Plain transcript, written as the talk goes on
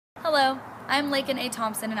Hello, I'm Lakin A.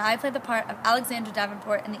 Thompson, and I play the part of Alexandra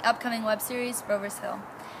Davenport in the upcoming web series Rover's Hill.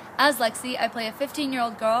 As Lexi, I play a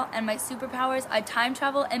 15-year-old girl, and my superpowers are time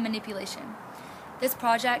travel and manipulation. This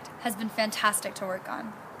project has been fantastic to work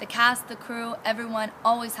on. The cast, the crew, everyone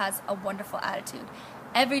always has a wonderful attitude.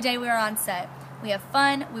 Every day we are on set, we have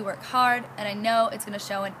fun, we work hard, and I know it's going to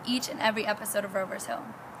show in each and every episode of Rover's Hill.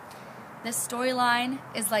 This storyline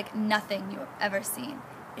is like nothing you have ever seen.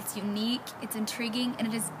 It's unique, it's intriguing, and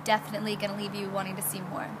it is definitely going to leave you wanting to see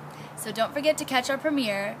more. So don't forget to catch our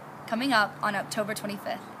premiere coming up on October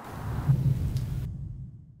 25th.